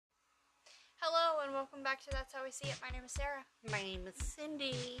and welcome back to That's How We See It. My name is Sarah. My name is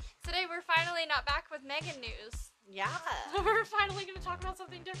Cindy. Today we're finally not back with Megan news. Yeah. We're finally going to talk about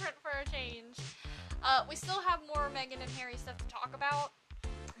something different for a change. We still have more Megan and Harry stuff to talk about,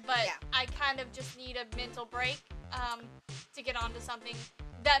 but Yeah. I kind of just need a mental break to get onto something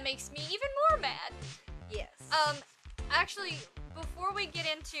that makes me even more mad. Yes. Actually, before we get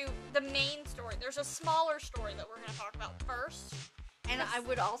into the main story, there's a smaller story that we're going to talk about first. And I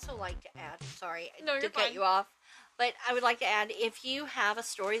would also like to add, sorry No, to you're cut fine. you off, but I would like to add, if you have a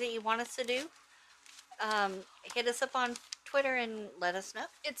story that you want us to do, hit us up on Twitter and let us know.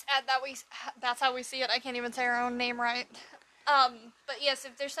 It's at That's How We See It. I can't even say our own name right. But yes,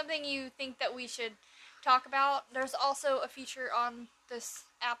 if there's something you think that we should talk about, there's also a feature on this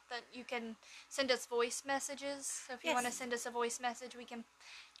app that you can send us voice messages. So if you want to send us a voice message, we can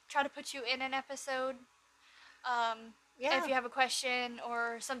try to put you in an episode. If you have a question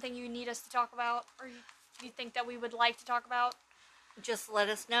or something you need us to talk about, or you think that we would like to talk about, just let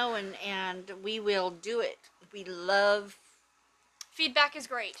us know and we will do it. We love feedback is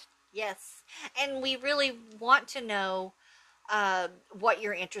great. Yes. And we really want to know what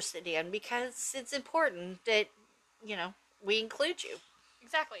you're interested in, because it's important that, we include you.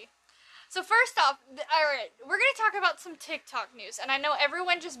 Exactly. So first off, alright, we're going to talk about some TikTok news. And I know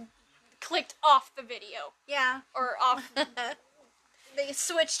everyone just clicked off the video. Yeah. Or off, they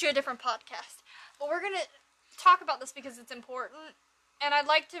switched to a different podcast. But we're going to talk about this because it's important. And I'd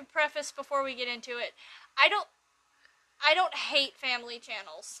like to preface before we get into it, I don't hate family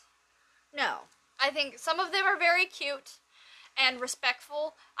channels. No. I think some of them are very cute and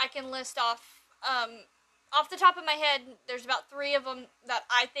respectful. I can list off the top of my head, there's about 3 of them that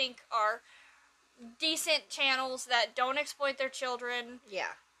I think are decent channels that don't exploit their children.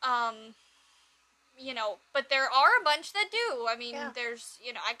 Yeah. But there are a bunch that do. I mean, there's,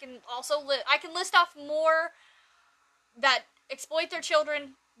 I can also I can list off more that exploit their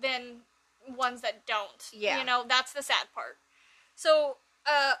children than ones that don't. Yeah. That's the sad part. So,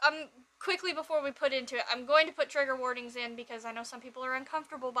 quickly before we put into it, I'm going to put trigger warnings in because I know some people are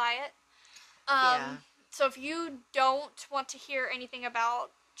uncomfortable by it. So if you don't want to hear anything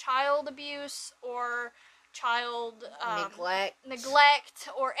about child abuse or child neglect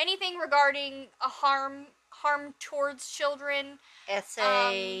or anything regarding a harm towards children,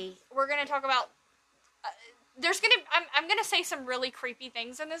 we're going to talk about I'm going to say some really creepy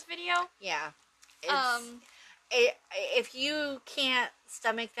things in this video. Yeah. If you can't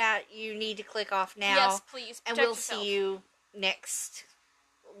stomach that, you need to click off now. Yes, please. And we'll see you next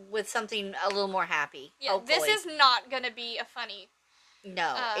with something a little more happy. Yeah, hopefully. This is not going to be a funny...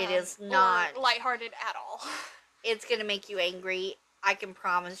 No, it is not. Or lighthearted at all. It's going to make you angry. I can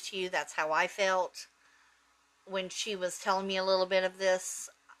promise you that's how I felt when she was telling me a little bit of this.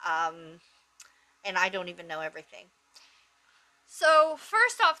 And I don't even know everything. So,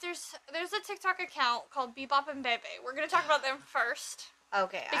 first off, there's a TikTok account called Bebop and Bebe. We're going to talk about them first.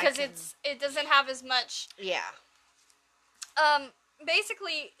 Okay. Because it doesn't have as much... Yeah.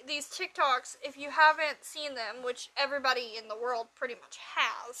 Basically, these TikToks, if you haven't seen them, which everybody in the world pretty much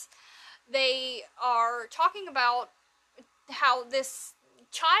has, they are talking about how this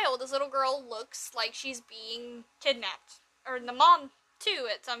little girl looks like she's being kidnapped. Or the mom, too,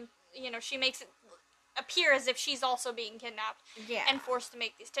 she makes it appear as if she's also being kidnapped. Yeah. And forced to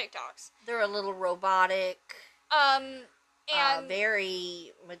make these TikToks. They're a little robotic. And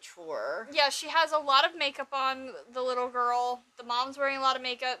very mature. Yeah, she has a lot of makeup on, the little girl. The mom's wearing a lot of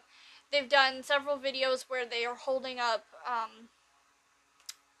makeup. They've done several videos where they are holding up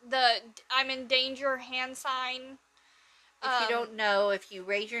the I'm in danger hand sign. If you don't know, if you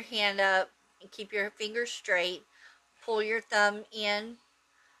raise your hand up and keep your fingers straight, pull your thumb in,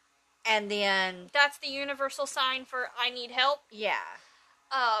 and then... That's the universal sign for I need help. Yeah.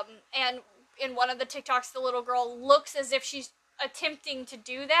 And in one of the TikToks, the little girl looks as if she's attempting to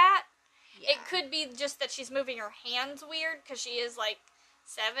do that. Yeah. It could be just that she's moving her hands weird, because she is,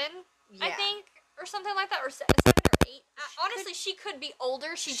 7, I think, or something like that, or 7 or 8. Honestly, she could be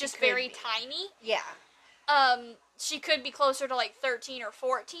older. She's just very tiny. Yeah. She could be closer to, 13 or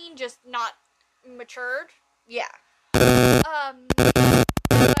 14, just not matured. Yeah. But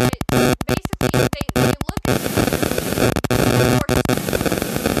basically, they look at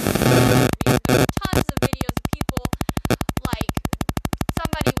there's tons of videos of people,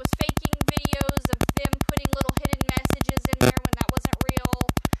 somebody was faking videos of them putting little hidden messages in there when that wasn't real.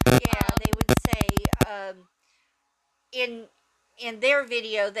 Yeah, they would say, in their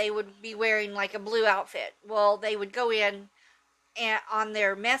video, they would be wearing, a blue outfit. Well, they would go in on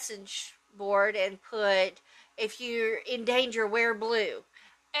their message board and put, if you're in danger, wear blue.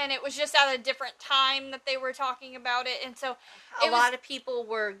 and it was just at a different time that they were talking about it, and so A lot of people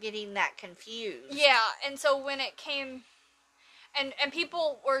were getting that confused. Yeah, and so when it came, and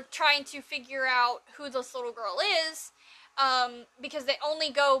people were trying to figure out who this little girl is, because they only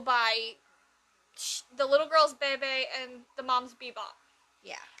go by the little girl's Bebe and the mom's Bebop.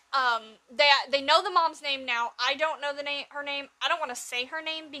 Yeah. They know the mom's name now. I don't know her name. I don't want to say her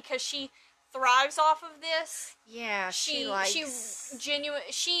name because she thrives off of this. Yeah, she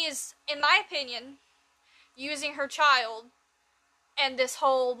is, in my opinion, using her child and this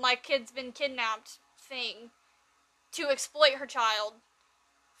whole "my kid's been kidnapped" thing to exploit her child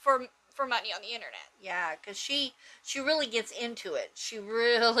for money on the internet. Yeah, because she really gets into it. She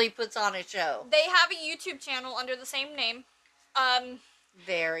really puts on a show. They have a YouTube channel under the same name.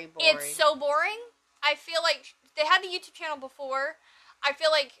 Very boring. It's so boring. I feel like they had the YouTube channel before. I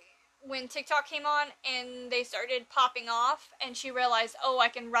feel like when TikTok came on and they started popping off and she realized, oh, I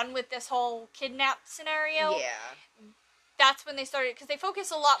can run with this whole kidnap scenario. Yeah. That's when they started, because they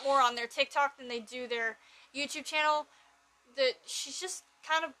focus a lot more on their TikTok than they do their YouTube channel. She's just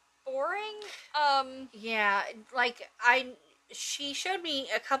kind of boring. Yeah, like she showed me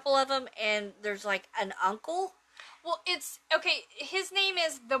a couple of them, and there's like an uncle. Well, it's okay. His name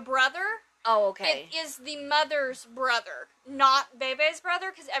is the brother. Oh, okay. It is the mother's brother, not Bebe's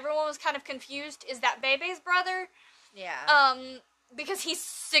brother, because everyone was kind of confused. Is that Bebe's brother? Yeah. Because he's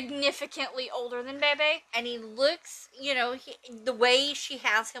significantly older than Bebe. And he looks, the way she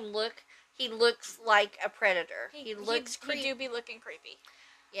has him look, he looks like a predator. He looks creepy. He do be looking creepy.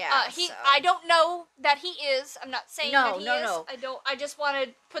 Yeah. I don't know that he is. I'm not saying that he is. No. I just want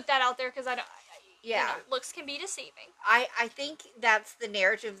to put that out there because I don't. Yeah. Looks can be deceiving. I think that's the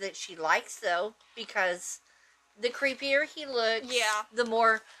narrative that she likes, though, because the creepier he looks, the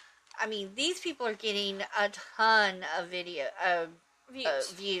more. I mean, these people are getting a ton of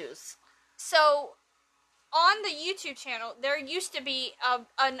views. So, on the YouTube channel, there used to be a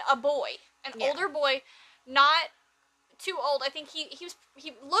boy, an older boy, not too old. I think he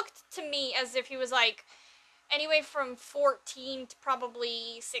looked to me as if he was like anyway from 14 to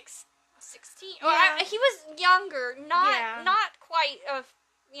probably 16. Yeah. He was younger, not quite a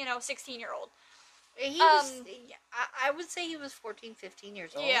 16-year-old. He was. I would say he was 14, 15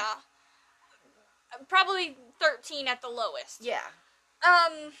 years old. Yeah. Probably 13 at the lowest. Yeah.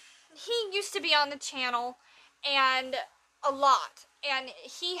 He used to be on the channel and a lot. And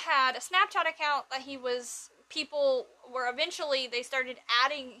he had a Snapchat account that people were eventually, they started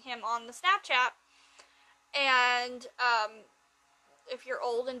adding him on the Snapchat. And, if you're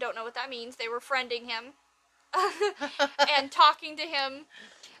old and don't know what that means, they were friending him. And talking to him.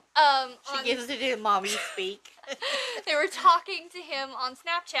 She gives it in mommy speak. They were talking to him on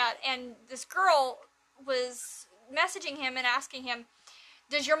Snapchat, and this girl was messaging him and asking him,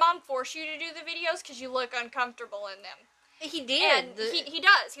 does your mom force you to do the videos? Because you look uncomfortable in them. He did. And he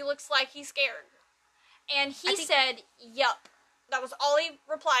does. He looks like he's scared. And he said, yup. That was all he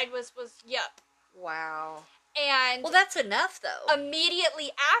replied was yup. Wow. And well, that's enough, though.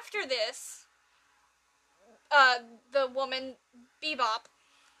 Immediately after this, the woman, Bebop,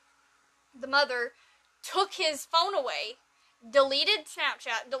 the mother, took his phone away, deleted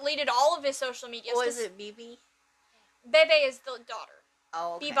Snapchat, deleted all of his social media. Was it BB? Bebe is the daughter.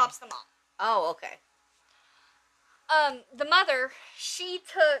 Oh, okay. Bebop's the mom. Oh, okay. The mother, she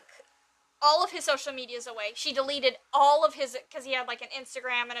took all of his social medias away. She deleted all of his, because he had like an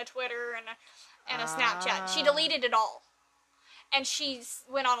Instagram and a Twitter and a Snapchat. She deleted it all. And she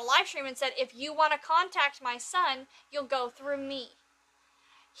went on a live stream and said, if you want to contact my son, you'll go through me.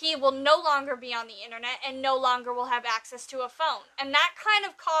 He will no longer be on the internet and no longer will have access to a phone. And that kind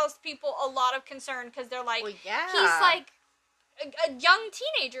of caused people a lot of concern because they're like, well, yeah. He's like a young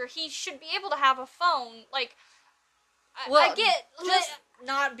teenager. He should be able to have a phone. Like, well, I get just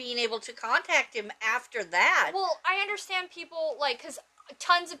not being able to contact him after that. Well, I understand people, like, because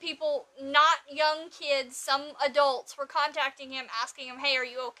tons of people, not young kids, some adults were contacting him, asking him, hey, are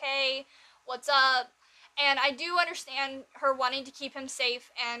you okay? What's up? And I do understand her wanting to keep him safe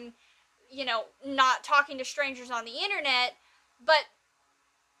and, not talking to strangers on the internet, but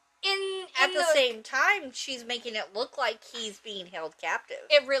at the same time, she's making it look like he's being held captive.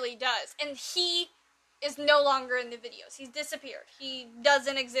 It really does. And he is no longer in the videos. He's disappeared. He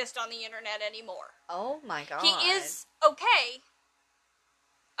doesn't exist on the internet anymore. Oh my god. He is okay.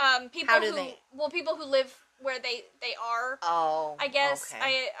 People who live where they are. Oh, I guess.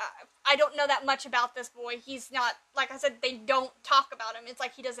 Okay. I don't know that much about this boy. He's not, like I said, they don't talk about him. It's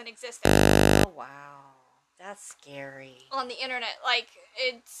like he doesn't exist anymore. Oh wow, that's scary. On the internet, like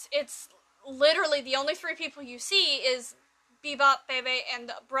it's literally the only 3 people you see is Bebop, Bebe, and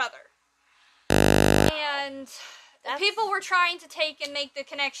the brother. And people were trying to take and make the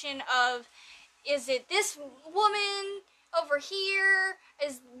connection of, is it this woman over here?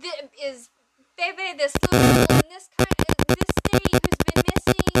 Is Bebe this little girl in this state who's been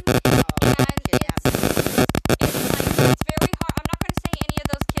missing? And it's very hard. I'm not going to say any of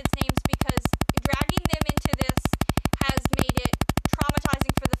those kids' names because dragging them into this has made it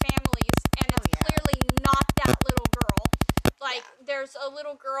traumatizing for the families, and it's clearly not that little girl. Like, there's a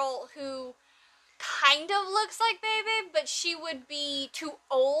little girl who kind of looks like Bebe, but she would be too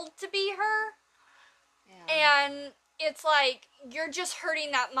old to be her. Yeah. And it's like, you're just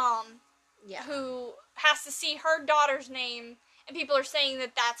hurting that mom who has to see her daughter's name, and people are saying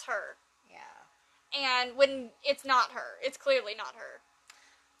that that's her. Yeah. And when it's not her. It's clearly not her.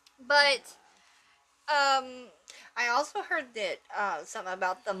 But, I also heard that, something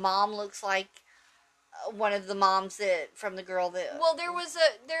about the mom looks like one of the moms from the girl that... Well,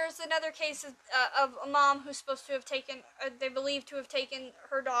 there's another case of a mom who's supposed to have taken, they believe to have taken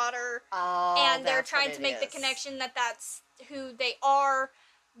her daughter. Oh, and they're trying to make the connection that that's who they are,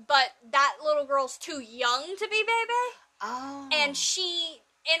 but that little girl's too young to be Bebe. Oh. And she,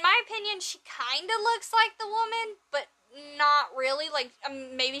 in my opinion, she kind of looks like the woman, but not really. Like,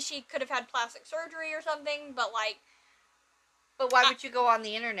 maybe she could have had plastic surgery or something, but like... But why would you go on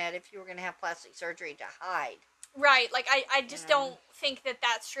the internet if you were going to have plastic surgery to hide? Right, like, I just don't think that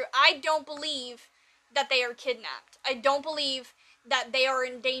that's true. I don't believe that they are kidnapped. I don't believe that they are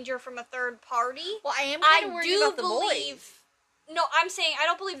in danger from a third party. Well, I am kind of worried about the boys. No, I'm saying I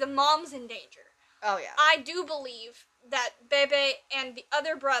don't believe the mom's in danger. Oh, yeah. I do believe that Bebe and the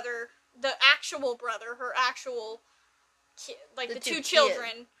other brother, the actual brother, her actual kid, like the two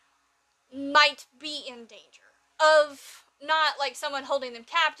children, might be in danger of... Not like someone holding them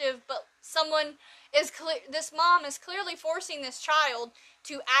captive, but someone is this mom is clearly forcing this child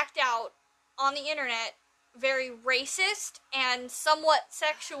to act out on the internet very racist and somewhat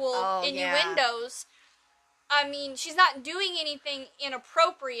sexual innuendos. I mean, she's not doing anything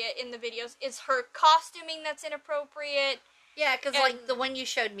inappropriate in the videos. It's her costuming that's inappropriate. Yeah, because like the one you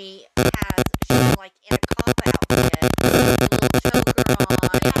showed me she's like in a cop outfit, a little choker on.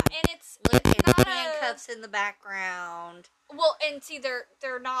 Yeah, and it's not handcuffs in the background. Well, and see, they're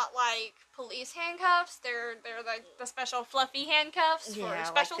not like police handcuffs. They're like the special fluffy handcuffs for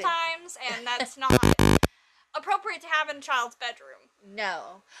special times, and that's not appropriate to have in a child's bedroom.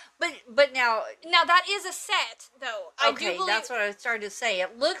 No, but now that is a set, though. I do believe that's what I started to say.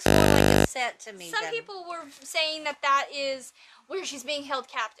 It looks more like a set to me. Some people were saying that is where she's being held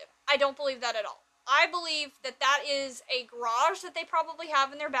captive. I don't believe that at all. I believe that is a garage that they probably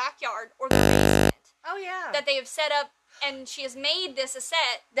have in their backyard or their basement. Oh yeah, that they have set up, and she has made this a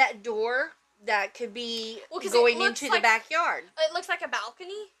set. That door that could be going into the backyard. It looks like a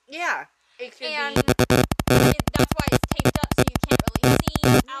balcony. Yeah, it could be. That's why it's taped up so you can't really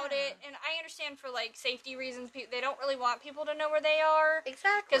see out it. And I understand for like safety reasons, they don't really want people to know where they are.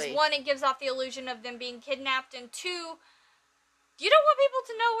 Exactly. Because one, it gives off the illusion of them being kidnapped, and two, you don't want people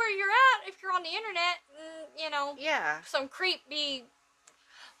to know where you're at if you're on the internet. Yeah. Some creep be.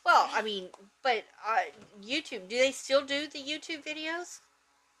 Well, I mean, but YouTube, do they still do the YouTube videos?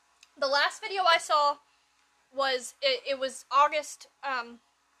 The last video I saw was, it was August,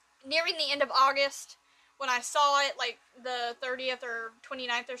 nearing the end of August, when I saw it, like the 30th or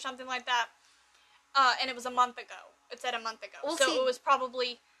 29th or something like that, and it was a month ago. It said a month ago. Well, so it was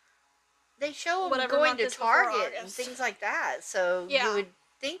probably... They show them going to Target and things like that, so you would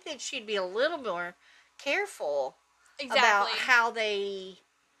think that she'd be a little more careful about how they...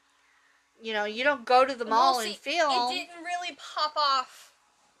 you don't go to the mall and film. It didn't really pop off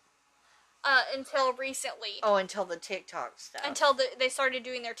until recently. Oh, until the TikTok stuff. Until they started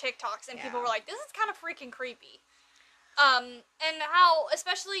doing their TikToks, and people were like, this is kind of freaking creepy. And how,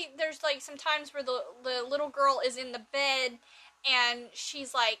 especially, there's like some times where the little girl is in the bed, and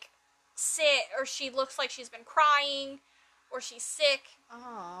she's like sick, or she looks like she's been crying, or she's sick.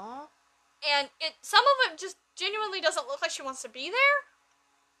 Aww. And some of it just genuinely doesn't look like she wants to be there.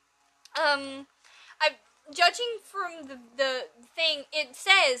 Judging from the thing, it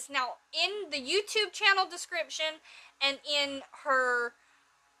says, now, in the YouTube channel description and in her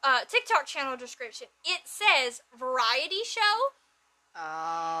TikTok channel description, it says variety show.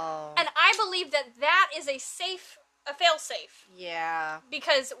 Oh. And I believe that is a fail-safe. Yeah.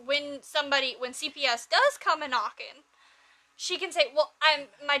 Because when CPS does come a knocking, she can say, well,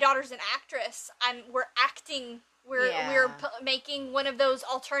 my daughter's an actress. We're acting... We're making one of those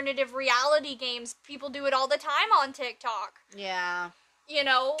alternative reality games. People do it all the time on TikTok. Yeah.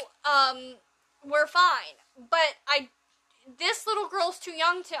 We're fine. But this little girl's too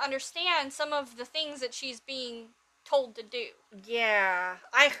young to understand some of the things that she's being told to do. Yeah,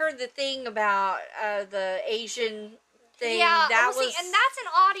 I heard the thing about the Asian thing. Yeah, and that's an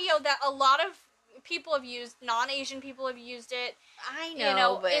audio that a lot of people have used. Non-Asian people have used it. I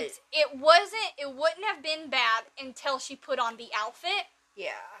know, but it wouldn't have been bad until she put on the outfit.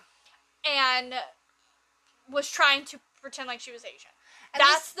 Yeah, and was trying to pretend like she was Asian. And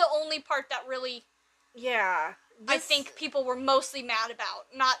that's the only part that really, I think people were mostly mad about,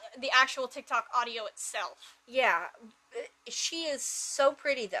 not the actual TikTok audio itself. Yeah, she is so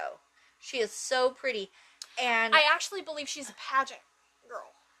pretty though. She is so pretty, and I actually believe she's a pageant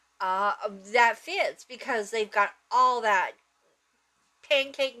girl. That fits because they've got all that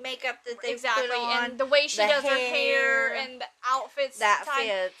pancake makeup that they've put on, and the way she does her hair and the outfits. That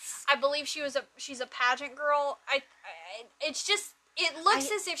fits. I believe she's a pageant girl. It's just it looks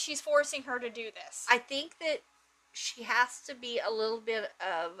as if she's forcing her to do this. I think that she has to be a little bit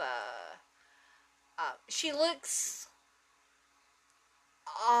of she looks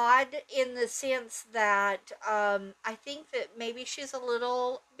odd in the sense that I think that maybe she's a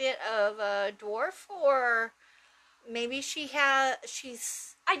little bit of a dwarf, or maybe she's I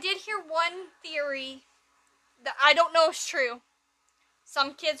did hear one theory that I don't know if true.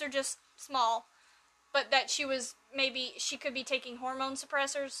 Some kids are just small, but that she could be taking hormone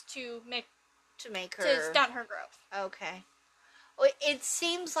suppressors to stunt her growth. Okay. Well, it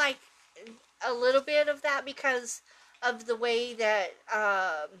seems like a little bit of that because of the way that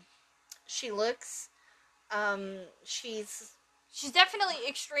she looks. She's definitely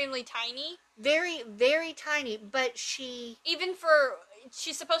extremely tiny. Very, very tiny, but she's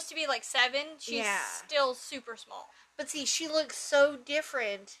supposed to be like 7. She's still super small. But see, she looks so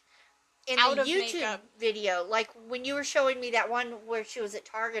different in the YouTube makeup video. Like when you were showing me that one where she was at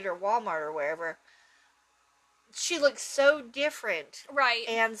Target or Walmart or wherever. She looks so different. Right.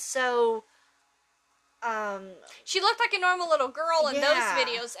 And so she looked like a normal little girl in those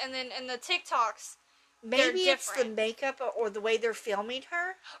videos, and then in the TikToks, maybe it's the makeup or the way they're filming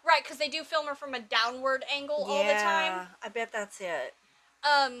her. Right, because they do film her from a downward angle all the time. Yeah, I bet that's it.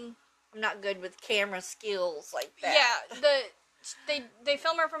 I'm not good with camera skills like that. Yeah, they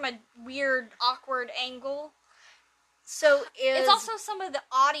film her from a weird, awkward angle. So it's also some of the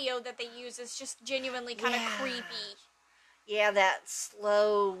audio that they use is just genuinely kind of creepy. Yeah, that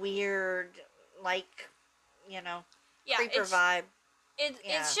slow, weird, like, creeper vibe.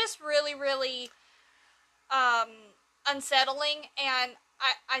 It's just really, really unsettling, and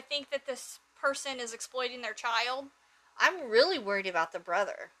I think that this person is exploiting their child. I'm really worried about the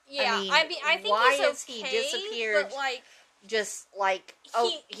brother. Yeah, I think why he's is he disappeared? But like, just like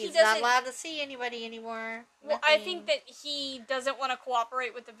he's not allowed to see anybody anymore. Well, I think that he doesn't want to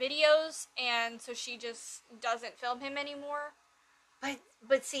cooperate with the videos, and so she just doesn't film him anymore.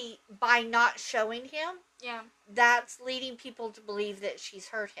 But see, by not showing him, that's leading people to believe that she's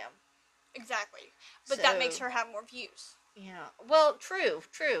hurt him. Exactly, but that makes her have more views. Yeah. Well, true.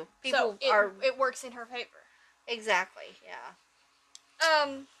 People it works in her favor. Exactly. Yeah.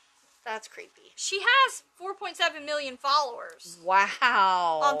 That's creepy. She has 4.7 million followers.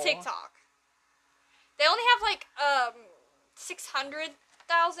 Wow. On TikTok. They only have like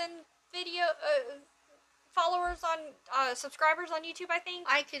 600,000 followers on subscribers on YouTube, I think.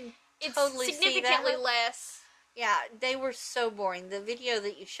 I can totally see that. It's significantly less. Yeah, they were so boring. The video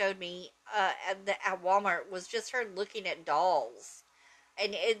that you showed me at Walmart was just her looking at dolls.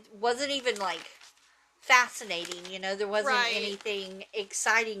 And it wasn't even like fascinating, there wasn't anything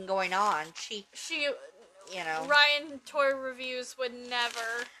exciting going on. She Ryan Toy Reviews would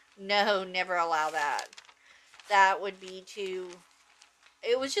never allow that. That would be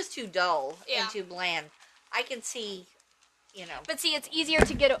it was just too dull and too bland. I can see, But see, it's easier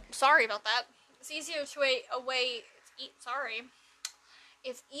to get sorry about that. It's easier to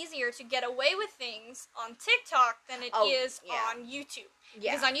It's easier to get away with things on TikTok than it is on YouTube.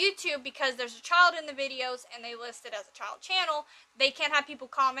 Yeah. Because on YouTube, because there's a child in the videos and they list it as a child channel, they can't have people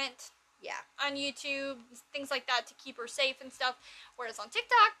comment on YouTube, things like that to keep her safe and stuff. Whereas on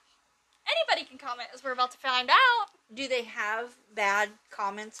TikTok, anybody can comment, as we're about to find out. Do they have bad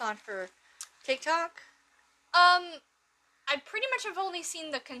comments on her TikTok? I pretty much have only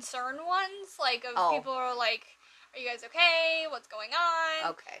seen the concern ones, like people are like, are you guys okay? What's going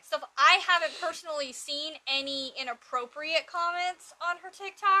on? Okay. Stuff. I haven't personally seen any inappropriate comments on her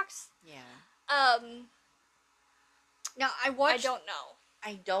TikToks. Yeah. Now I don't know.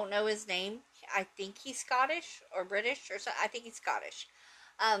 I don't know his name. I think he's Scottish or British or so. I think he's Scottish.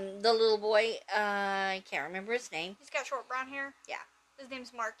 The little boy, I can't remember his name. He's got short brown hair. Yeah. His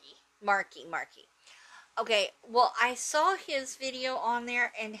name's Marky. Marky. Okay, well, I saw his video on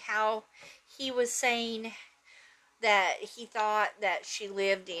there and how he was saying that he thought that she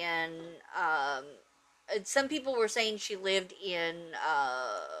lived in, some people were saying she lived in,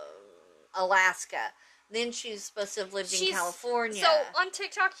 Alaska. Then she's supposed to have lived in California. So, on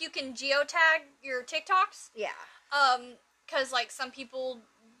TikTok, you can geotag your TikToks. Yeah. Because, like, some people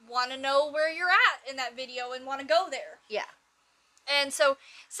want to know where you're at in that video and want to go there. Yeah. And so,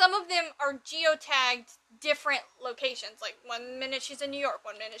 some of them are geotagged different locations. Like, 1 minute she's in New York,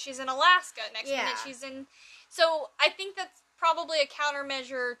 1 minute she's in Alaska, next minute she's in... So, I think that's probably a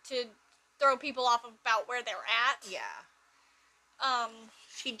countermeasure to throw people off about where they're at. Yeah.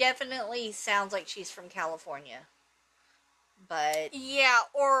 She definitely sounds like she's from California. But... Yeah,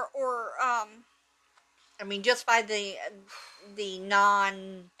 or I mean, just by the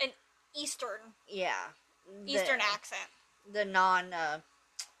non... An Eastern. Yeah. Eastern accent. The non...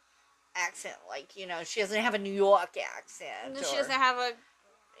 accent, like, you know, she doesn't have a New York accent. She doesn't have a...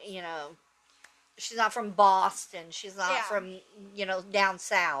 You know, she's not from Boston. She's not from, you know, down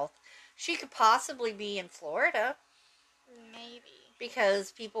south. She could possibly be in Florida. Maybe.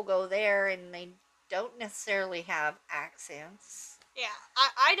 Because people go there and they don't necessarily have accents. Yeah,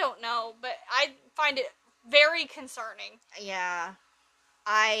 I don't know, but I find it very concerning. Yeah.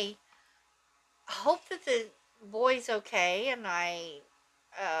 I hope that the boy's okay, and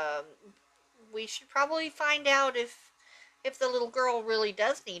we should probably find out if the little girl really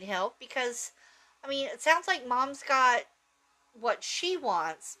does need help, because, I mean, it sounds like mom's got what she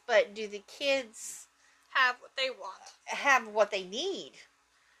wants, but do the kids have what they want? Have what they need?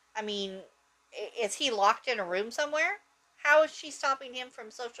 I mean, is he locked in a room somewhere? How is she stopping him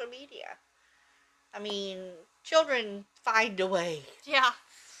from social media? I mean, children find a way. Yeah.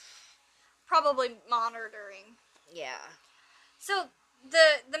 Probably monitoring. Yeah. So,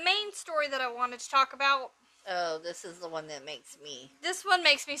 the main story that I wanted to talk about... Oh, this is the one that makes me... This one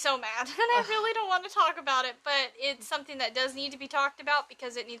makes me so mad, and I really don't want to talk about it, but it's something that does need to be talked about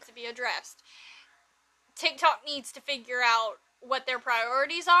because it needs to be addressed. TikTok needs to figure out what their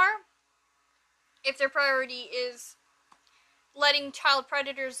priorities are. If their priority is letting child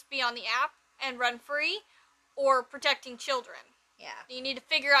predators be on the app and run free, or protecting children. Yeah. You need to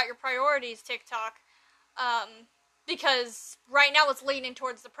figure out your priorities, TikTok, because right now it's leaning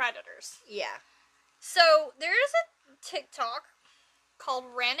towards the predators. Yeah. So, there is a TikTok called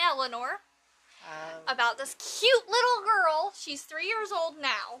Ren Eleanor about this cute little girl. She's 3 years old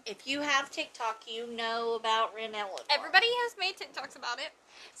now. If you have TikTok, you know about Ren Eleanor. Everybody has made TikToks about it.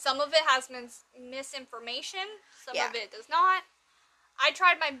 Some of it has misinformation. Some of it does not. I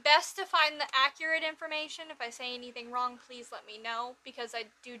tried my best to find the accurate information. If I say anything wrong, please let me know, because I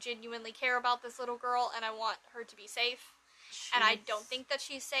do genuinely care about this little girl and I want her to be safe. And I don't think that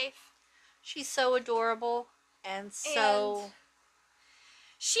she's safe. She's so adorable and so... And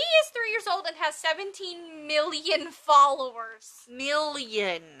she is 3 years old and has 17 million followers.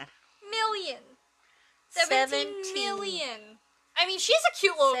 Million. 17 million. I mean, she's a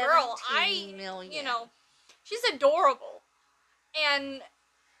cute little girl. Million. You know, she's adorable. And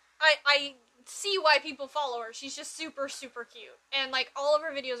I see why people follow her. She's just super, super cute. And, like, all of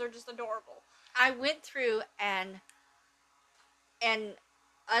her videos are just adorable. I went through and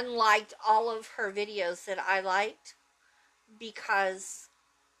unliked all of her videos that I liked because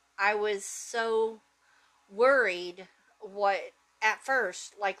I was so worried at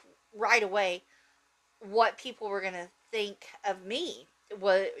first, like, right away, what people were going to think of me.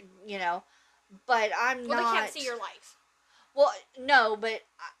 You know, but I'm not... Well, they can't see your life. Well, no, but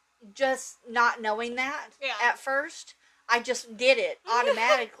just not knowing that at first, I just did it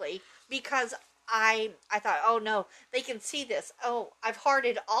automatically because I thought, oh no, they can see this. Oh, I've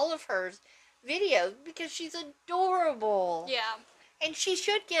hearted all of her videos because she's adorable. Yeah. And she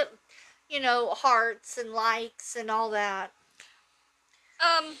should get, you know, hearts and likes and all that.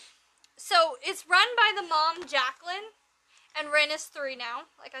 So it's run by the mom, Jacqueline, and Ren is 3 now,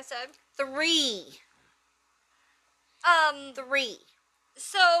 like I said. 3. 3.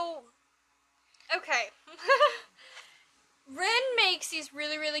 So, okay. Ren makes these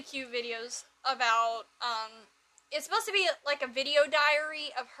really, really cute videos about, it's supposed to be like a video diary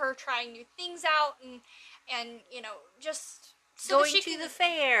of her trying new things out and you know, just so going to the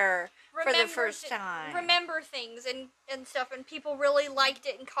fair for the first time. Remember things and stuff, and people really liked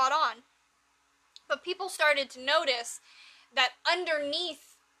it and caught on. But people started to notice that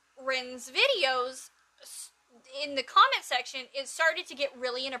underneath Ren's videos, in the comment section, it started to get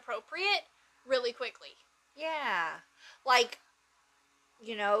really inappropriate really quickly. Yeah. Like,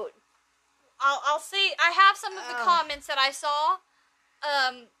 you know... I'll say, I have some of the comments that I saw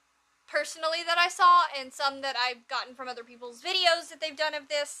personally that I saw, and some that I've gotten from other people's videos that they've done of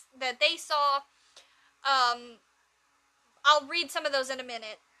this, that they saw. I'll read some of those in a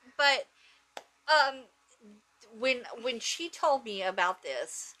minute. But, when she told me about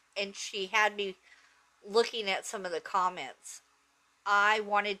this, and she had me looking at some of the comments, I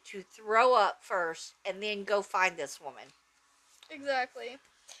wanted to throw up first and then go find this woman. Exactly.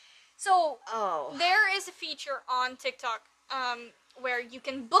 So, there is a feature on TikTok where you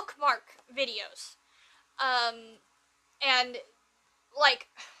can bookmark videos. And, like,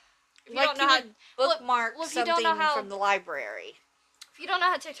 if you like don't know how to bookmark something from the library. If you don't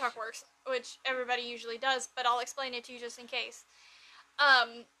know how TikTok works, which everybody usually does, but I'll explain it to you just in case.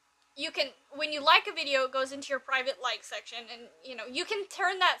 You can, when you like a video, it goes into your private like section, and, you know, you can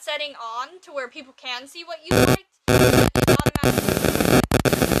turn that setting on to where people can see what you liked. It automatically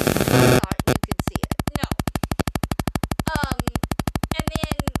you can see it. No. And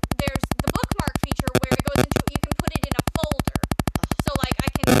then there's the bookmark feature where it goes into, you can put it in a folder. So, like, I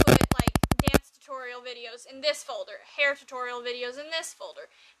can put, like, dance tutorial videos in this folder, hair tutorial videos in this folder,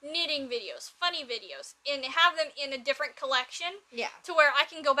 knitting videos, funny videos, and have them in a different collection. Yeah. To where I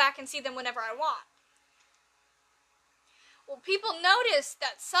can go back and see them whenever I want. Well, people notice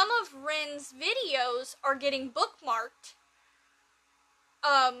that some of Ren's videos are getting bookmarked,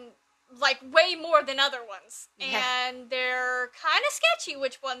 like, way more than other ones. Yeah. And they're kind of sketchy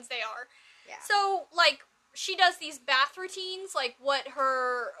which ones they are. Yeah. So, like, she does these bath routines, like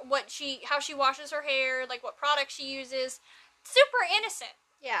how she washes her hair, like what products she uses. Super innocent.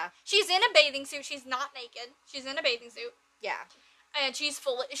 Yeah. She's in a bathing suit. She's not naked. She's in a bathing suit. Yeah. And she's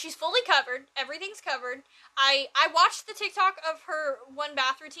fully covered. Everything's covered. I watched the TikTok of her one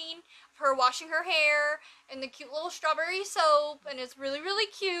bath routine, of her washing her hair in the cute little strawberry soap, and it's really, really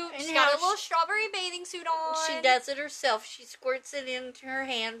cute. And she's got a little strawberry bathing suit on. She does it herself. She squirts it into her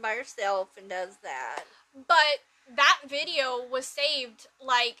hand by herself and does that. But that video was saved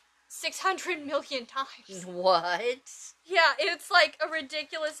like 600 million times. What? Yeah, it's like a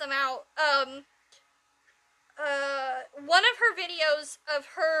ridiculous amount. One of her videos of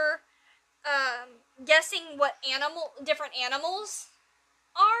her guessing what different animals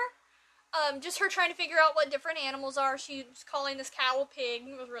are. Just her trying to figure out what different animals are. She was calling this cow a pig.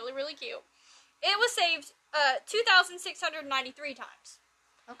 It was really, really cute. It was saved 2,693 times.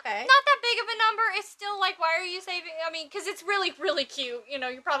 Okay. Not that big of a number. It's still like, why are you saving? I mean, because it's really, really cute. You know,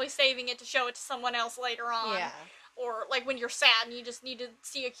 you're probably saving it to show it to someone else later on. Yeah. Or like when you're sad and you just need to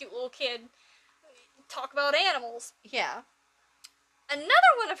see a cute little kid talk about animals. Yeah.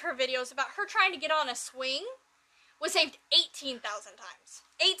 Another one of her videos about her trying to get on a swing was saved 18,000 times.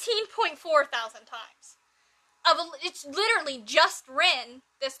 18.4 thousand times. It's literally just Ren,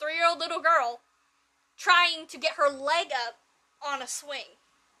 this 3-year-old little girl, trying to get her leg up on a swing.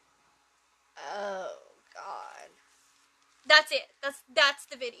 Oh, God. That's it. That's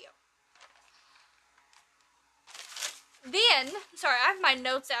the video. Then, sorry, I have my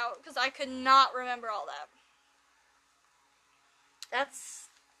notes out because I could not remember all that. That's...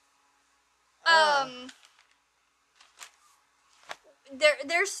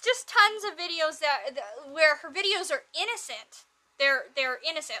 There's just tons of videos where her videos are innocent. They're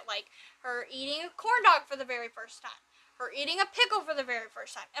innocent, like her eating a corn dog for the very first time, her eating a pickle for the very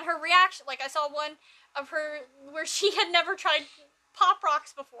first time, and her reaction. Like I saw one of her where she had never tried Pop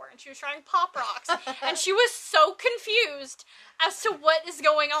Rocks before, and she was trying Pop Rocks, and she was so confused as to what is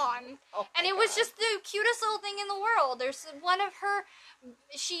going on. Oh and it was just the cutest little thing in the world. There's one of her,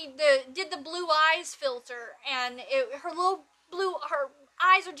 did the blue eyes filter, and her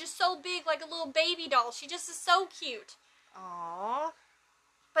eyes are just so big, like a little baby doll. She just is so cute. Aww.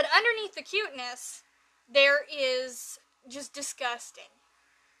 But underneath the cuteness, there is just disgusting.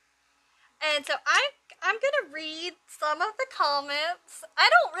 And so I'm going to read some of the comments. I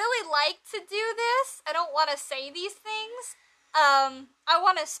don't really like to do this. I don't want to say these things. I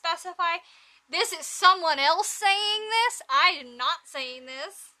want to specify, this is someone else saying this. I am not saying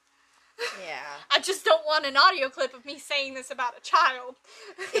this. Yeah. I just don't want an audio clip of me saying this about a child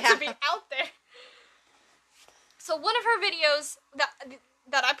to be out there. So one of her videos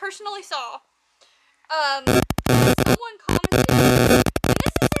that I personally saw, someone commented, and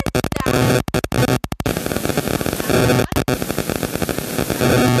this isn't that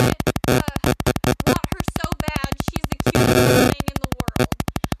want her so bad, she's the cutest thing in the world.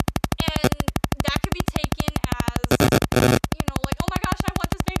 And that could be taken as, you know, like, oh my gosh, I want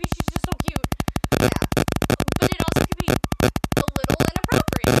this baby, she's just so cute. Yeah. But it also could be a little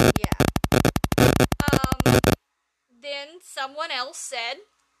inappropriate. Yeah. Then someone else said,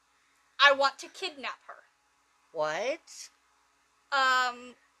 I want to kidnap her. What?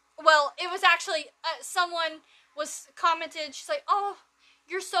 Well, it was actually someone was commented. She's like, "Oh,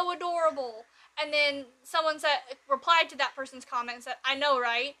 you're so adorable," and then someone replied to that person's comment and said, "I know,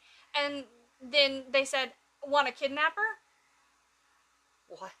 right?" And then they said, "Want to kidnap her?"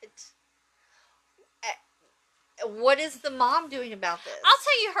 What? What is the mom doing about this? I'll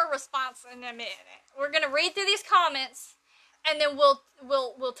tell you her response in a minute. We're gonna read through these comments, and then we'll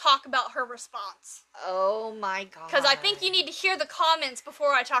talk about her response. Oh my god! Because I think you need to hear the comments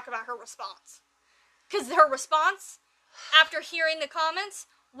before I talk about her response. Because her response, after hearing the comments,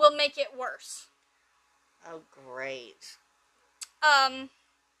 will make it worse. Oh great. Then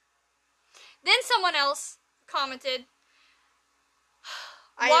someone else commented,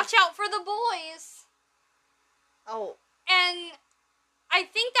 "Watch out for the boys." Oh. And I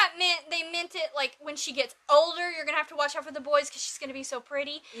think that they meant it like when she gets older, you're going to have to watch out for the boys because she's going to be so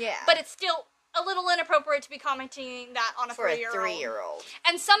pretty. Yeah. But it's still a little inappropriate to be commenting that on a 3-year-old. For a 3-year-old.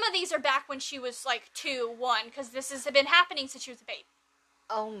 And some of these are back when she was like 2, 1, because this has been happening since she was a baby.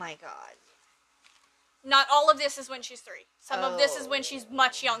 Oh my god. Not all of this is when she's 3. Some of this is when she's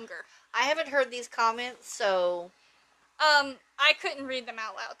much younger. I haven't heard these comments, so... I couldn't read them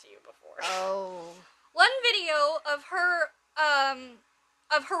out loud to you before. Oh... One video of her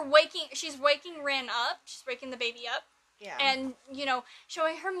waking, she's waking Ren up, she's waking the baby up. Yeah. And,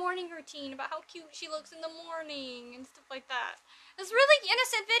 showing her morning routine about how cute she looks in the morning and stuff like that. It's a really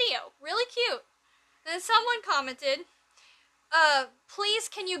innocent video, really cute. And then someone commented, please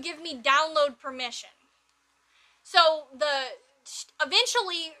can you give me download permission? So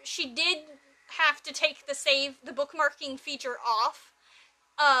eventually she did have to take the bookmarking feature off.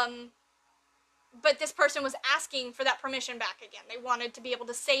 But this person was asking for that permission back again. They wanted to be able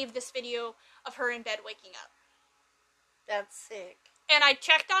to save this video of her in bed waking up. That's sick. And I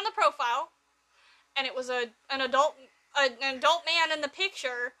checked on the profile, and it was an adult man in the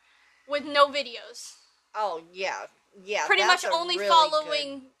picture with no videos. Oh, yeah. Yeah. Pretty much only really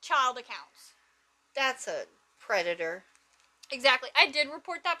following child accounts. That's a predator. Exactly. I did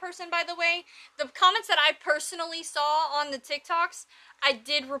report that person, by the way. The comments that I personally saw on the TikToks, I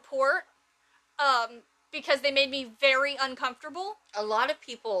did report. Because they made me very uncomfortable. A lot of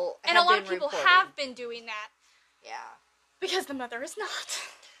people have been doing that. Yeah. Because the mother is not.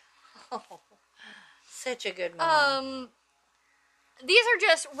 Oh, such a good mom. These are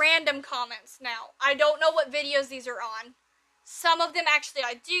just random comments now. I don't know what videos these are on. Some of them actually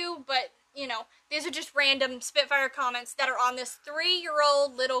I do, but, these are just random Spitfire comments that are on this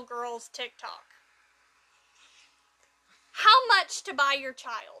 3-year-old little girl's TikTok. How much to buy your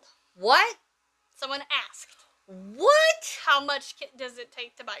child? What? Someone asked. What? How much does it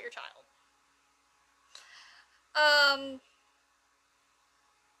take to buy your child?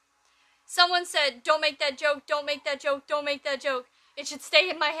 Someone said, don't make that joke, don't make that joke, don't make that joke. It should stay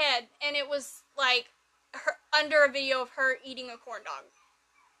in my head. And it was like under a video of her eating a corn dog.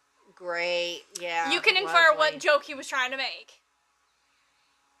 Great, yeah. You can infer what joke he was trying to make.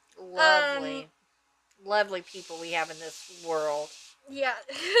 Lovely. Lovely people we have in this world. Yeah,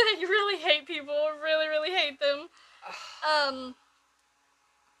 you really hate people. Really, really hate them.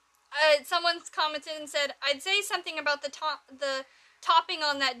 Someone's commented and said, I'd say something about the topping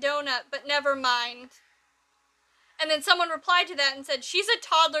on that donut, but never mind. And then someone replied to that and said, she's a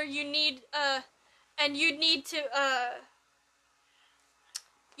toddler, you need to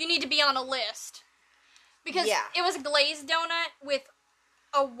be on a list. Because it was a glazed donut with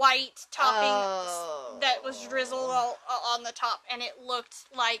a white topping that was drizzled on the top, and it looked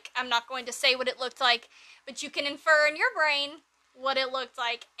like, I'm not going to say what it looked like, but you can infer in your brain what it looked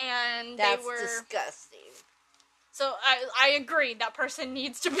like, and that's they were disgusting. So I agree, that person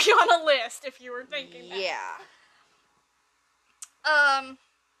needs to be on a list if you were thinking that. Yeah.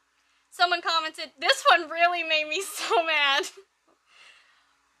 Someone commented, this one really made me so mad.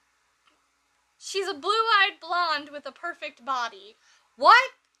 She's a blue-eyed blonde with a perfect body.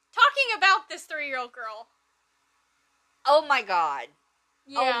 What? Talking about this 3-year-old girl. Oh my god.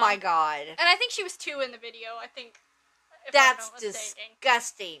 Yeah. Oh my god. And I think she was 2 in the video, I think. That's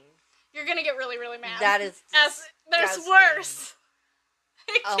disgusting. You're gonna get really, really mad. That is disgusting. There's worse.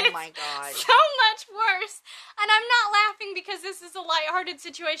 Oh my god. So much worse. And I'm not laughing because this is a lighthearted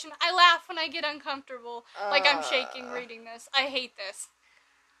situation. I laugh when I get uncomfortable. Like I'm shaking reading this. I hate this.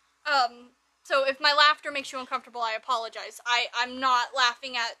 So if my laughter makes you uncomfortable, I apologize. I'm not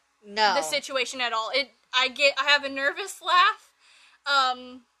laughing at the situation at all. I have a nervous laugh.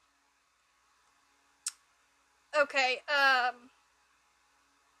 Okay,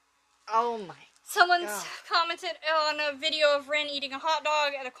 oh my Someone's commented on a video of Ren eating a hot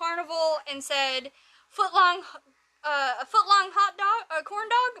dog at a carnival and said, footlong a foot-long hot dog, a corn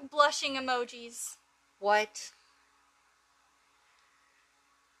dog, blushing emojis. What?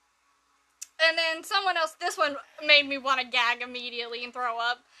 And then someone else, this one made me want to gag immediately and throw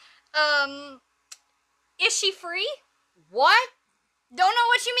up. Is she free? What? Don't know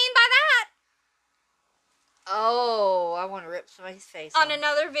what you mean by that. Oh, I want to rip somebody's face off. On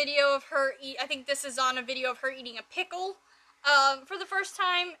another video of her I think this is on a video of her eating a pickle. For the first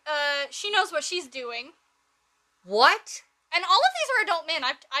time, she knows what she's doing. What? And all of these are adult men.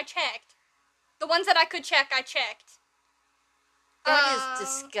 I checked. The ones that I could check, I checked. That is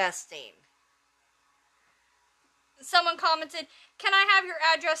disgusting. Someone commented, "Can I have your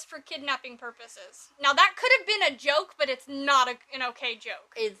address for kidnapping purposes?" Now, that could have been a joke, but it's not an okay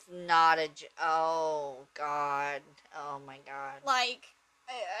joke. It's not a joke. Oh, God. Oh, my God. Like,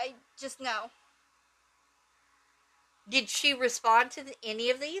 I just know. Did she respond to any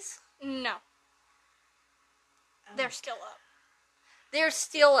of these? No. Oh. They're still up. They're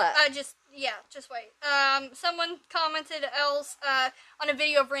still up. Just wait. Someone commented else on a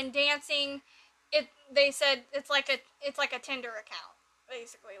video of Ren dancing. They said it's like a Tinder account,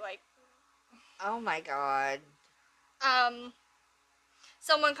 basically. Like. Oh my God.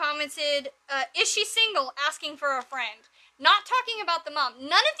 Someone commented, "Is she single? Asking for a friend." Not talking about the mom.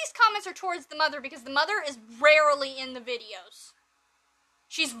 None of these comments are towards the mother because the mother is rarely in the videos.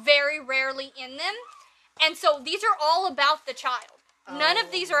 She's very rarely in them, and so these are all about the child. None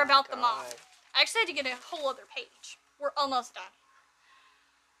of these are about the mom. I actually had to get a whole other page. We're almost done.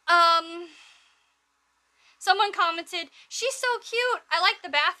 Someone commented, "She's so cute. I like the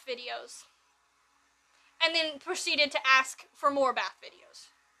bath videos." And then proceeded to ask for more bath videos.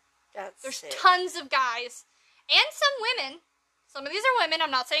 There's tons of guys and some women. Some of these are women. I'm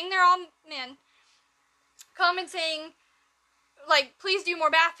not saying they're all men. Commenting, like, please do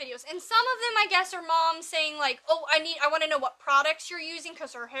more bath videos. And some of them, I guess, are moms saying, like, oh, I want to know what products you're using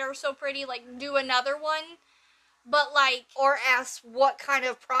because her hair is so pretty. Like, do another one. But, like... Or ask what kind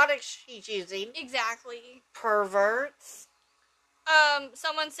of products she's using. Exactly. Perverts.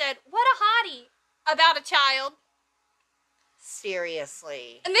 Someone said, "What a hottie," about a child.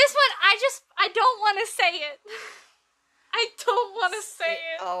 Seriously. And this one, I don't want to say it. I don't want to say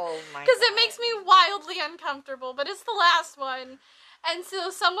it. Oh, my God. Because it makes me wildly uncomfortable, but it's the last one. And so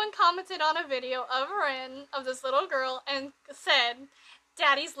someone commented on a video of Ren, of this little girl, and said,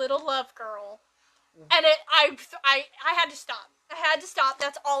 "Daddy's little love girl." And I had to stop. I had to stop.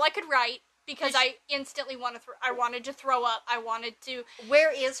 That's all I could write because I instantly I wanted to throw up. I wanted to.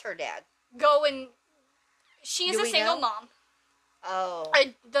 Where is her dad? Go and. She is a single mom. Oh.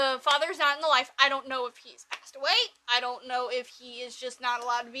 The father's not in the life. I don't know if he's passed away. I don't know if he is just not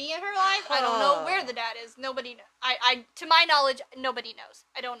allowed to be in her life. I don't know where the dad is. Nobody knows. To my knowledge, nobody knows.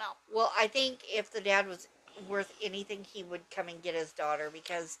 I don't know. Well, I think if the dad was worth anything, he would come and get his daughter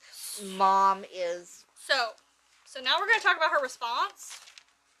because mom is... So now we're going to talk about her response.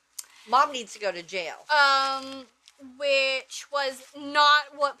 Mom needs to go to jail. Which was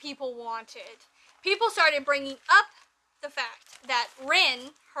not what people wanted. People started bringing up the fact that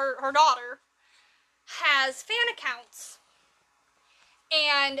Ren, her daughter, has fan accounts.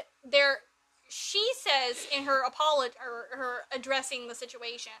 And she says in her apology, or her addressing the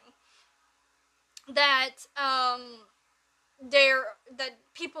situation, that that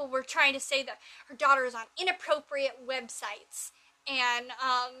people were trying to say that her daughter is on inappropriate websites, and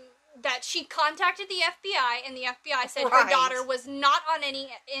that she contacted the FBI, and the FBI said her daughter was not on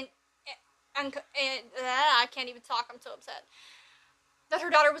any I can't even talk, I'm so upset. That her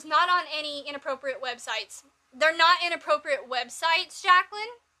daughter was not on any inappropriate websites. They're not inappropriate websites,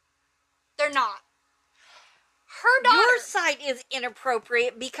 Jacqueline. They're not. Her daughter... Your site is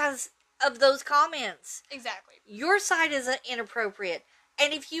inappropriate because of those comments. Exactly. Your site is inappropriate.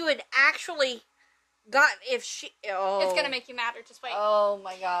 And if you had actually it's going to make you madder, just wait. Oh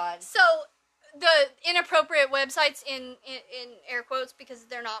my God. So, the inappropriate websites in air quotes, because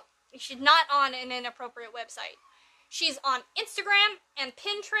they're not... She's not on an inappropriate website. She's on Instagram and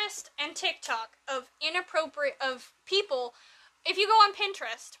Pinterest and TikTok of people. If you go on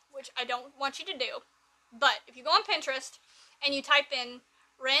Pinterest, which I don't want you to do, but if you go on Pinterest and you type in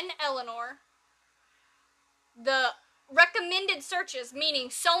Ren Eleanor, the recommended searches, meaning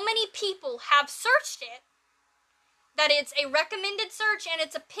so many people have searched it, that it's a recommended search and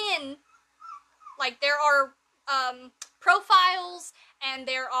it's a pin. Like, there are profiles, and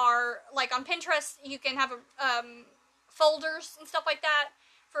there are, like, on Pinterest, you can have folders and stuff like that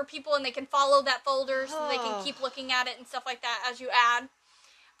for people, and they can follow that folder so they can keep looking at it and stuff like that as you add.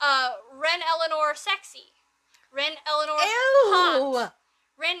 Ren Eleanor sexy. Ren Eleanor hot.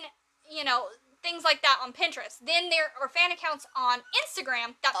 Ren, things like that on Pinterest. Then there are fan accounts on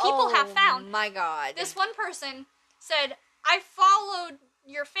Instagram that people have found. Oh my God. This one person said, I followed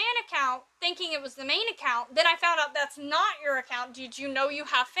your fan account thinking it was the main account. Then I found out that's not your account. Did you know you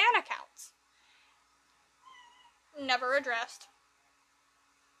have fan accounts? Never addressed.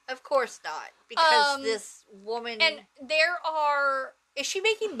 Of course not. Because this woman... And there are... Is she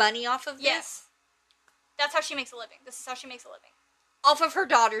making money off of this? Yes. That's how she makes a living. This is how she makes a living. Off of her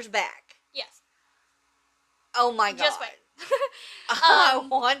daughter's back? Yes. Oh my God. Just wait. I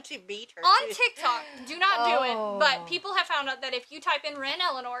want to beat her. On TikTok, do not do it, but people have found out that if you type in Ren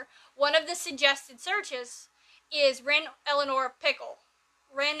Eleanor, one of the suggested searches is Ren Eleanor pickle,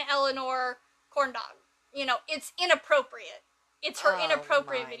 Ren Eleanor corn dog. You know, it's inappropriate. It's her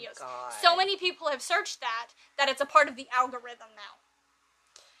inappropriate videos. God. So many people have searched that it's a part of the algorithm now.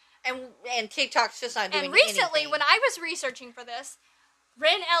 And TikTok's just not doing anything. And recently, anything. when I was researching for this,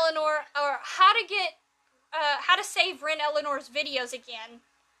 Ren Eleanor, or how to save Ren Eleanor's videos again,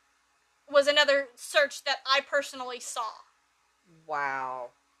 was another search that I personally saw. Wow.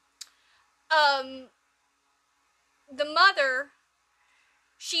 The mother,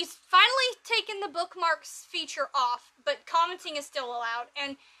 she's finally taken the bookmarks feature off, but commenting is still allowed.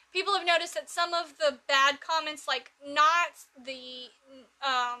 And people have noticed that some of the bad comments, like not the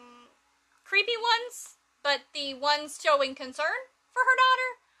creepy ones, but the ones showing concern for her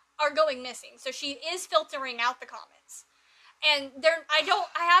daughter, are going missing. So she is filtering out the comments. And I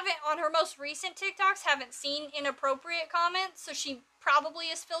haven't, on her most recent TikToks, haven't seen inappropriate comments, so she probably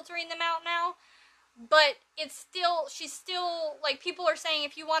is filtering them out now. But she's still, like, people are saying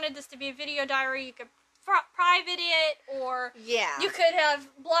if you wanted this to be a video diary, you could private it, or you could have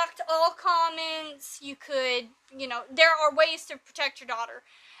blocked all comments, you could, there are ways to protect your daughter.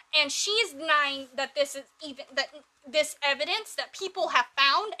 And she's denying that this evidence that people have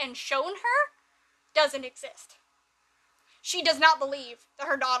found and shown her doesn't exist. She does not believe that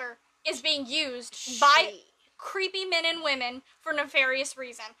her daughter is being used by creepy men and women for nefarious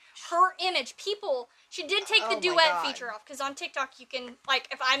reason. Her image, she did take the duet feature off, because on TikTok you can, like,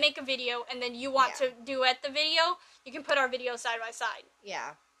 if I make a video and then you want to duet the video, you can put our videos side by side.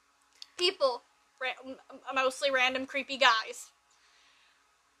 Yeah. People, mostly random creepy guys,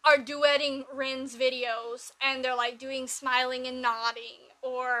 are duetting Ren's videos, and they're, like, doing smiling and nodding,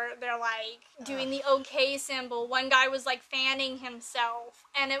 or they're, like, doing the okay symbol. One guy was, like, fanning himself,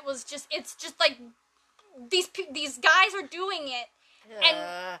 and it's just, like, these guys are doing it,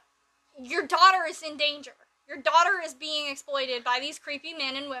 and your daughter is in danger. Your daughter is being exploited by these creepy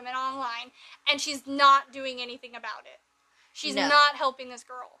men and women online, and she's not doing anything about it. She's not helping this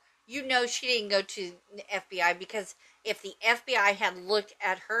girl. She didn't go to the FBI, because if the FBI had looked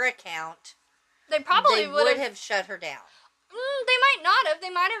at her account, they probably would have shut her down. They might not have.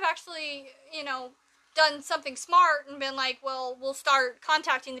 They might have actually, done something smart and been like, well, we'll start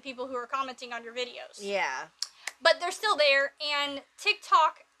contacting the people who are commenting on your videos. Yeah. But they're still there, and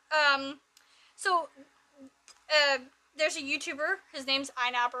TikTok, there's a YouTuber, his name's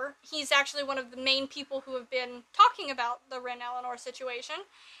iNapper. He's actually one of the main people who have been talking about the Ren Eleanor situation.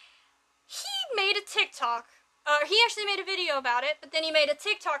 He made a TikTok. He actually made a video about it, but then he made a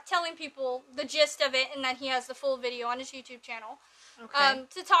TikTok telling people the gist of it, and that he has the full video on his YouTube channel. Okay.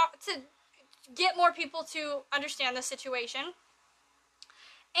 To get more people to understand the situation.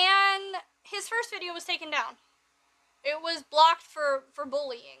 And his first video was taken down. It was blocked for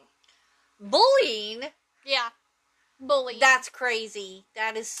bullying. Bullying? Yeah. Bullying. That's crazy.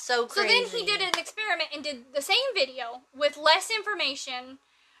 That is so crazy. So then he did an experiment and did the same video with less information,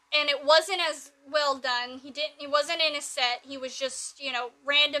 and it wasn't as well done. He wasn't in his set. He was just,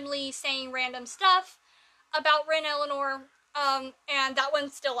 randomly saying random stuff about Ren Eleanor, and that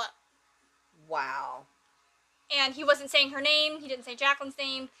one's still up. Wow. And he wasn't saying her name. He didn't say Jacqueline's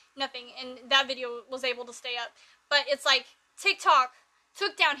name. Nothing. And that video was able to stay up. But it's like TikTok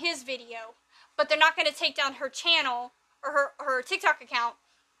took down his video, but they're not going to take down her channel or her TikTok account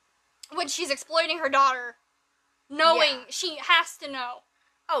when she's exploiting her daughter, knowing she has to know.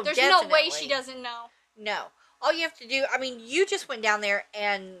 Oh, there's definitely. no way she doesn't know. No. All you have to do, you just went down there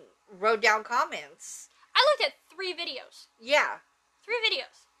and wrote down comments. I looked at 3 videos. Yeah. 3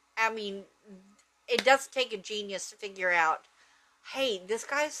 videos. It does take a genius to figure out, hey, this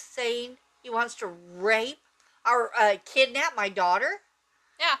guy's saying he wants to rape or kidnap my daughter?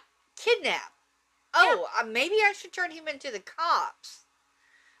 Yeah. Kidnap. Oh, maybe I should turn him into the cops.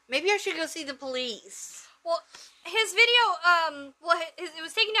 Maybe I should go see the police. Well, his video, it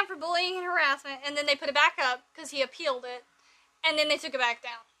was taken down for bullying and harassment, and then they put it back up because he appealed it, and then they took it back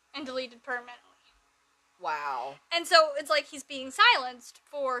down and deleted permanently. Wow. And so it's like he's being silenced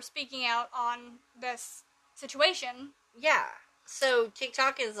for speaking out on this situation. Yeah. So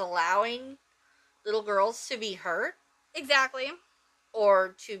TikTok is allowing little girls to be hurt? Exactly.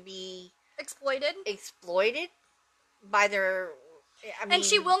 Or to be... Exploited by their... and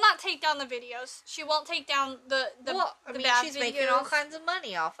she will not take down the videos. She won't take down the bad she's videos. Making all kinds of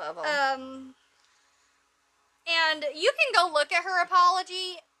money off of them. And you can go look at her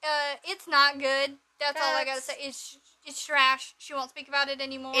apology. It's not good. That's all I gotta say. It's trash. She won't speak about it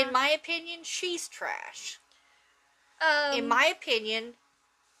anymore. In my opinion, she's trash. In my opinion,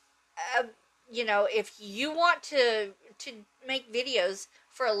 if you want to make videos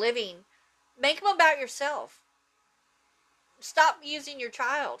for a living, make them about yourself. Stop using your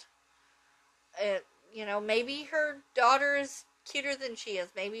child. Maybe her daughter is cuter than she is.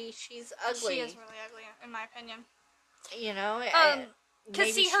 Maybe she's ugly. She is really ugly, in my opinion.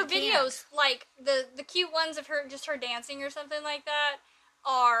 Because see, her videos, like the cute ones of her dancing or something like that,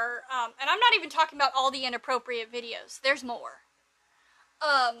 are and I'm not even talking about all the inappropriate videos. There's more.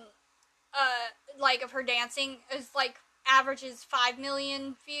 Like of her dancing is like averages 5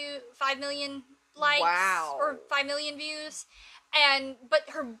 million likes, wow, or 5 million views. But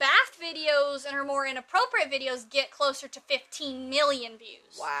her bath videos and her more inappropriate videos get closer to 15 million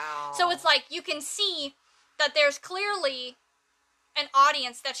views. Wow. So it's like you can see that there's clearly an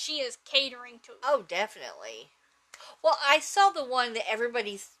audience that she is catering to. Oh, definitely. Well, I saw the one that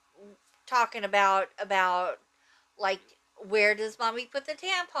everybody's talking about like, where does mommy put the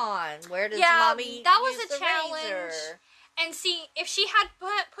tampon? Where does mommy that was use a challenge. Razor? And see, if she had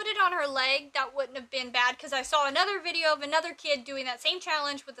put it on her leg, that wouldn't have been bad, because I saw another video of another kid doing that same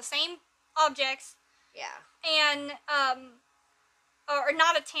challenge with the same objects. Yeah. And, or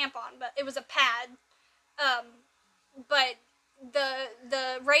not a tampon, but it was a pad. But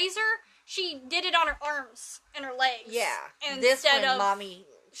the razor, she did it on her arms and her legs. Yeah. Instead of mommy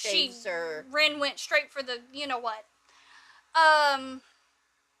shaves her. Ren went straight for the you-know-what.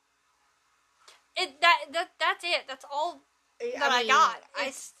 That's it. That's all that I got.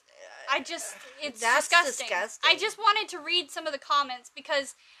 It's disgusting. I just wanted to read some of the comments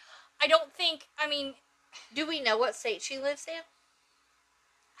because I don't think, do we know what state she lives in?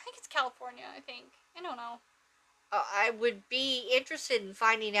 I think it's California, I don't know. I would be interested in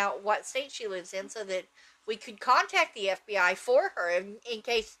finding out what state she lives in so that we could contact the FBI for her in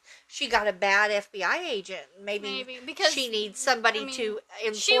case she got a bad FBI agent. Maybe because she needs somebody to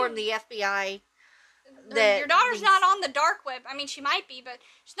inform the FBI that your daughter's not on the dark web. She might be, but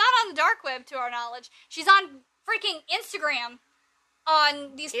she's not on the dark web to our knowledge. She's on freaking Instagram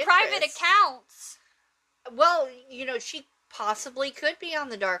on these private accounts. Well, she possibly could be on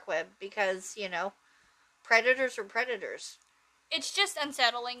the dark web because, predators are predators. It's just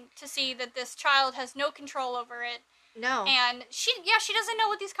unsettling to see that this child has no control over it. No. And she doesn't know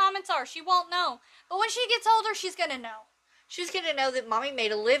what these comments are. She won't know. But when she gets older, she's going to know. She's going to know that mommy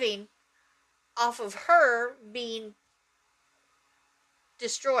made a living off of her being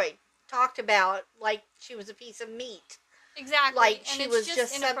destroyed. Talked about like she was a piece of meat. Exactly. Like she was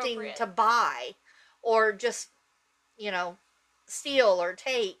just something to buy or just, steal or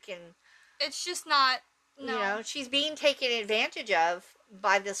take. And it's just not... No. She's being taken advantage of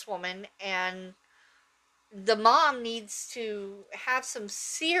by this woman, and the mom needs to have some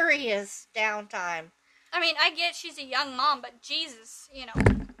serious downtime. I get she's a young mom, but Jesus,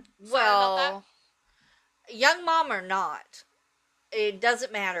 Well, young mom or not, it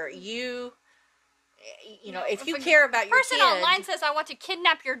doesn't matter. If you care about your kid... person online says, I want to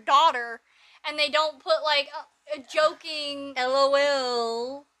kidnap your daughter, and they don't put, like, a joking...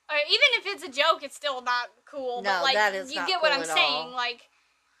 LOL... Even if it's a joke, it's still not cool. No, but, like, that is you not get cool what I'm at saying. all. Like,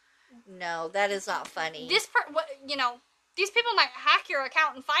 no, that is not funny. These people might hack your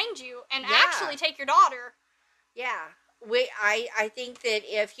account and find you and actually take your daughter. Yeah, I think that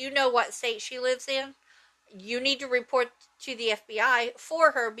if you know what state she lives in, you need to report to the FBI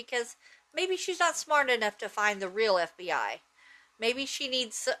for her because maybe she's not smart enough to find the real FBI. Maybe she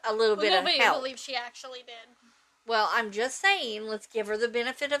needs a little bit of help. Nobody believes she actually did. Well, I'm just saying, let's give her the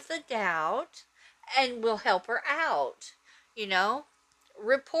benefit of the doubt, and we'll help her out.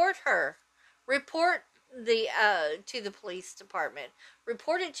 Report her. Report to the police department.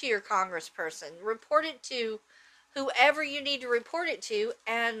 Report it to your congressperson. Report it to whoever you need to report it to,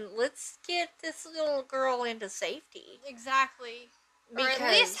 and let's get this little girl into safety. Exactly. Or at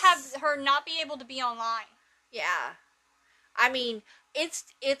least have her not be able to be online. Yeah.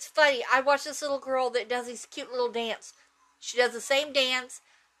 It's funny. I watch this little girl that does these cute little dance. She does the same dance,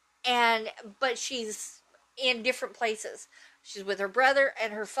 but she's in different places. She's with her brother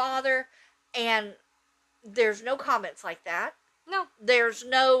and her father, and there's no comments like that. No. There's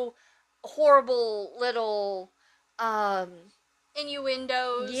no horrible little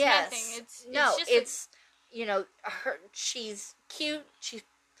innuendos. Yes. Nothing. It's she's cute. She's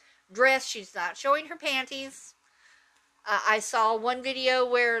dressed. She's not showing her panties. I saw one video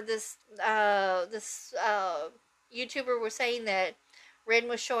where this YouTuber was saying that Ren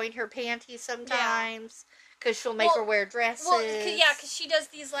was showing her panties sometimes because she'll make her wear dresses. Well, because she does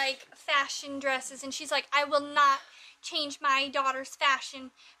these like fashion dresses, and she's like, I will not change my daughter's fashion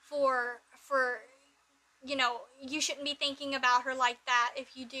for you shouldn't be thinking about her like that.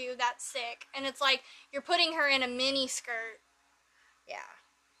 If you do, that's sick. And it's like you're putting her in a mini skirt. Yeah.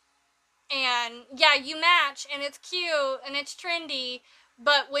 And you match, and it's cute, and it's trendy,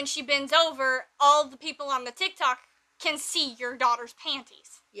 but when she bends over, all the people on the TikTok can see your daughter's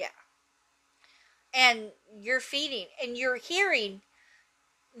panties. Yeah. And you're feeding, and you're hearing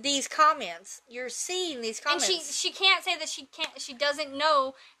these comments. You're seeing these comments. And she can't say that she doesn't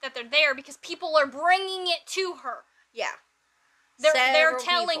know that they're there because people are bringing it to her. Yeah. They're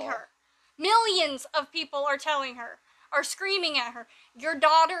telling her. Millions of people are telling her. Are screaming at her, your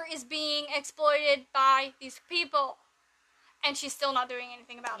daughter is being exploited by these people, and she's still not doing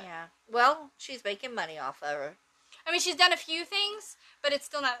anything about it. Yeah. Well, she's making money off of her. I mean, she's done a few things, but it's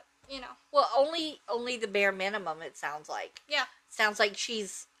still not, Well, only the bare minimum, it sounds like. Yeah. Sounds like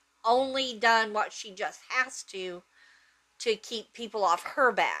she's only done what she just has to keep people off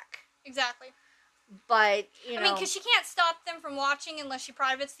her back. Exactly. But, I mean, because she can't stop them from watching unless she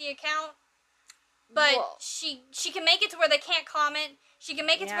privates the account. But she can make it to where they can't comment. She can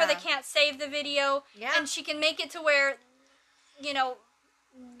make it to where they can't save the video. Yeah. And she can make it to where,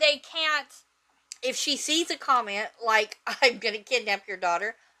 they can't. If she sees a comment like, I'm going to kidnap your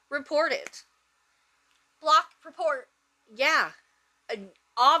daughter, report it. Block, report. Yeah.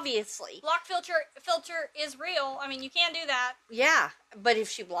 Obviously. Block filter is real. I mean, you can do that. Yeah. But if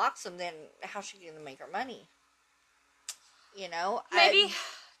she blocks them, then how's she going to make her money? Maybe,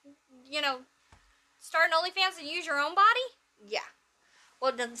 start an OnlyFans and use your own body? Yeah.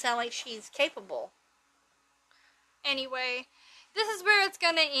 Well, it doesn't sound like she's capable. Anyway, this is where it's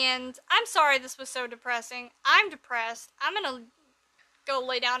going to end. I'm sorry this was so depressing. I'm depressed. I'm going to go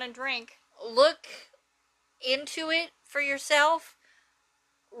lay down and drink. Look into it for yourself.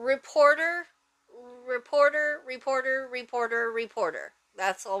 Reporter.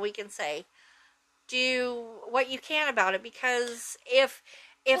 That's all we can say. Do what you can about it, because if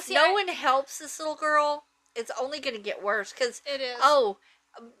no one helps this little girl, it's only going to get worse. Because it is.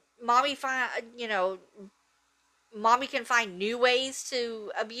 Mommy can find new ways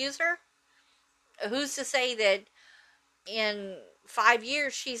to abuse her. Who's to say that in 5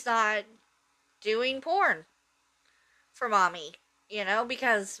 years she's not doing porn for mommy?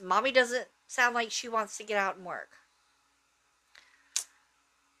 Because mommy doesn't sound like she wants to get out and work.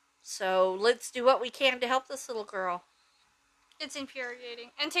 So let's do what we can to help this little girl. It's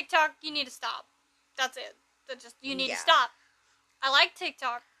infuriating. And TikTok, you need to stop. That's it. You need to stop. I like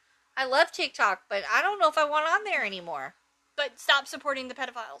TikTok. I love TikTok, but I don't know if I want on there anymore. But stop supporting the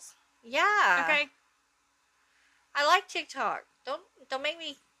pedophiles. Yeah. Okay? I like TikTok. Don't make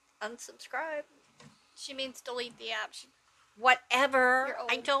me unsubscribe. She means delete the app. Whatever. You're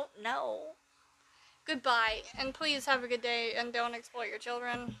old. I don't know. Goodbye. And please have a good day and don't exploit your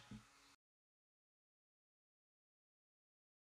children.